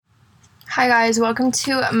Hi guys, welcome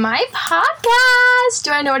to my podcast.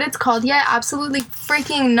 Do I know what it's called yet? Absolutely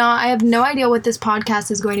freaking not. I have no idea what this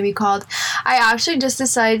podcast is going to be called. I actually just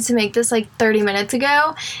decided to make this like 30 minutes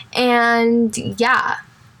ago, and yeah.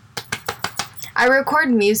 I record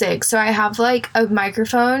music, so I have like a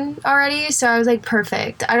microphone already, so I was like,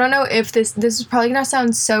 perfect. I don't know if this is probably gonna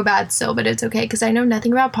sound so bad still, but it's okay because I know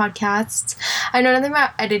nothing about podcasts. I know nothing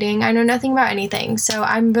about editing. I know nothing about anything, so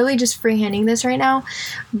I'm really just freehanding this right now.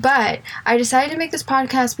 But I decided to make this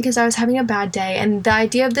podcast because I was having a bad day, and the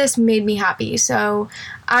idea of this made me happy, so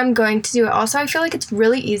I'm going to do it. Also, I feel like it's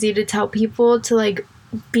really easy to tell people to like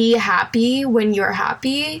be happy when you're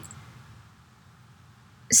happy.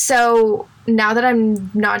 So now that I'm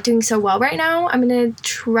not doing so well right now, I'm going to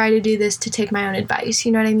try to do this to take my own advice.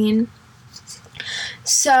 You know what I mean?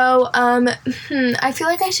 So, I feel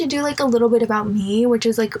like I should do like a little bit about me, which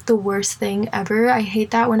is like the worst thing ever. I hate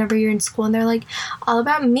that whenever you're in school and they're like, all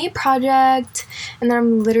about me project. And then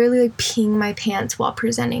I'm literally like peeing my pants while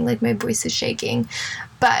presenting, like my voice is shaking.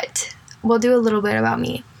 But we'll do a little bit about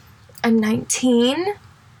me. I'm 19.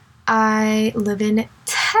 I live in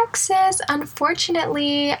Texas.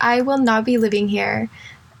 Unfortunately, I will not be living here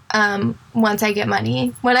once I get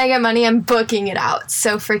money. When I get money, I'm booking it out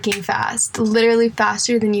so freaking fast. Literally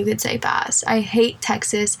faster than you could say fast. I hate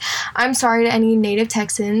Texas. I'm sorry to any native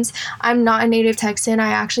Texans. I'm not a native Texan.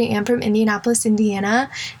 I actually am from Indianapolis, Indiana,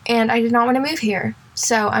 and I did not want to move here.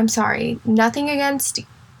 So I'm sorry. Nothing against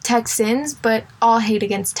Texans, but all hate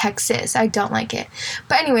against Texas. I don't like it.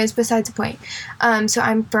 But anyways, besides the point. So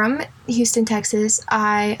I'm from Houston, Texas.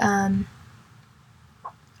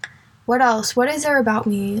 What else? What is there about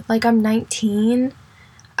me? Like, I'm 19.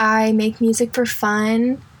 I make music for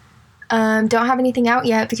fun. Don't have anything out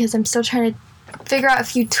yet because I'm still trying to figure out a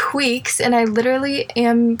few tweaks, and I literally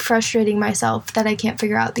am frustrating myself that I can't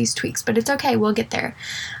figure out these tweaks, but it's okay. We'll get there.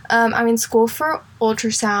 I'm in school for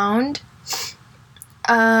ultrasound.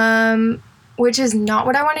 Which is not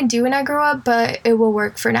what I want to do when I grow up, but it will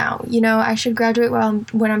work for now. You know, I should graduate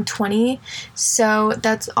when I'm 20, so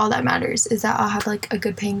that's all that matters, is that I'll have like a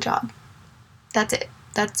good paying job. That's it.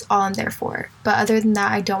 That's all I'm there for. But other than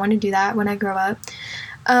that, I don't want to do that when I grow up.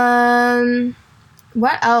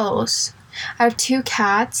 What else? I have 2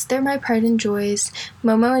 cats. They're my pride and joys.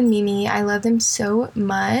 Momo and Mimi. I love them so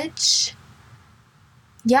much.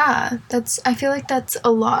 Yeah, I feel like that's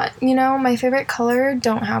a lot. You know, my favorite color,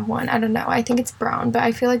 don't have one. I don't know. I think it's brown, but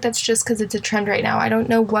I feel like that's just because it's a trend right now. I don't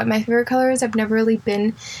know what my favorite color is. I've never really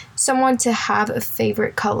been someone to have a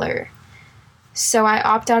favorite color. So I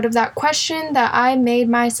opt out of that question that I made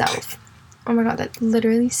myself. Oh my god, that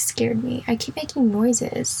literally scared me. I keep making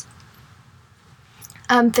noises.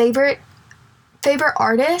 Favorite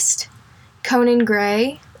artist, Conan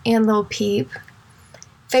Gray and Lil Peep.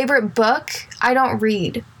 Favorite book, I don't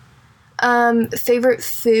read. Favorite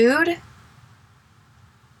food,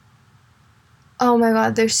 oh my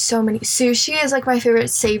god, there's so many. Sushi is like my favorite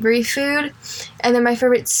savory food, and then my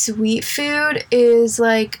favorite sweet food is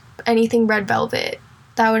like anything red velvet.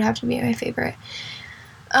 That would have to be my favorite.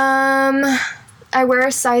 I wear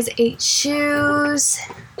a size 8 shoes.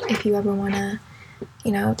 If you ever want to,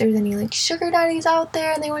 you know, if there's any like sugar daddies out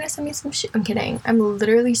there and they want to send me some shit. I'm kidding. I'm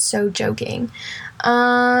literally so joking.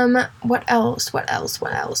 What else?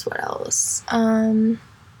 I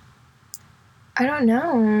don't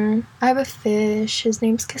know. I have a fish. His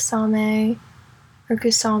name's Kasame. Or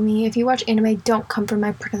Kasami. If you watch anime, don't come for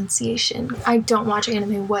my pronunciation. I don't watch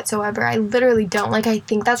anime whatsoever. I literally don't. Like, I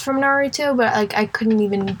think that's from Naruto, but like I couldn't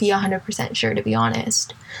even be 100% sure, to be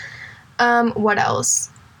honest. What else?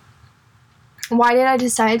 Why did I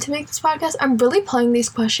decide to make this podcast? I'm really pulling these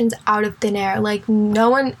questions out of thin air. Like, no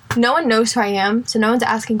one knows who I am, so no one's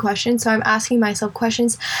asking questions, so I'm asking myself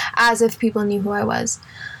questions as if people knew who I was.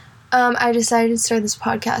 I decided to start this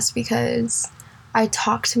podcast because I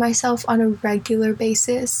talk to myself on a regular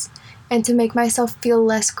basis, and to make myself feel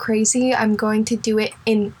less crazy, I'm going to do it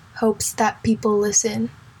in hopes that people listen,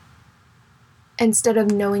 instead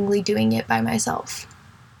of knowingly doing it by myself.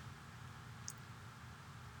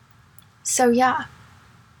 So yeah,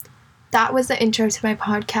 that was the intro to my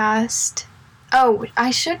podcast. Oh,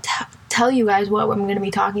 I should tell you guys what I'm going to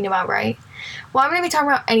be talking about, right? Well, I'm going to be talking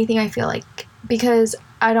about anything I feel like, because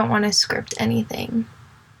I don't want to script anything.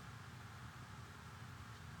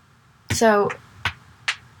 So,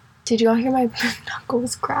 did you all hear my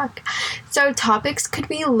knuckles crack? So, topics could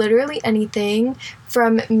be literally anything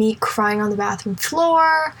from me crying on the bathroom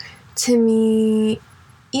floor, to me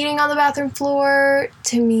eating on the bathroom floor,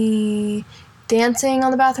 to me dancing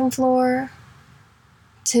on the bathroom floor,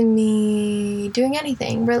 to me doing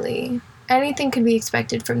anything, really. anything could be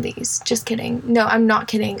expected from these. Just kidding. No, I'm not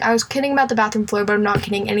kidding. I was kidding about the bathroom floor, but I'm not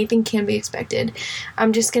kidding. Anything can be expected.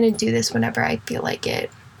 I'm just gonna do this whenever I feel like it.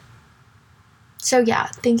 So yeah,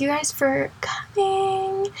 thank you guys for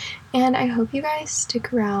coming, and I hope you guys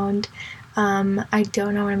stick around. I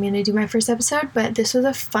don't know when I'm going to do my first episode, but this was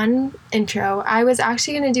a fun intro. I was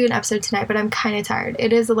actually going to do an episode tonight, but I'm kind of tired.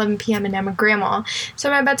 It is 11 p.m. and I'm a grandma, so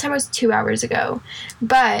my bedtime was 2 hours ago.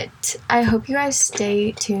 But I hope you guys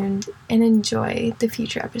stay tuned and enjoy the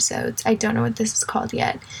future episodes. I don't know what this is called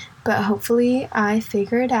yet, but hopefully I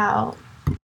figure it out.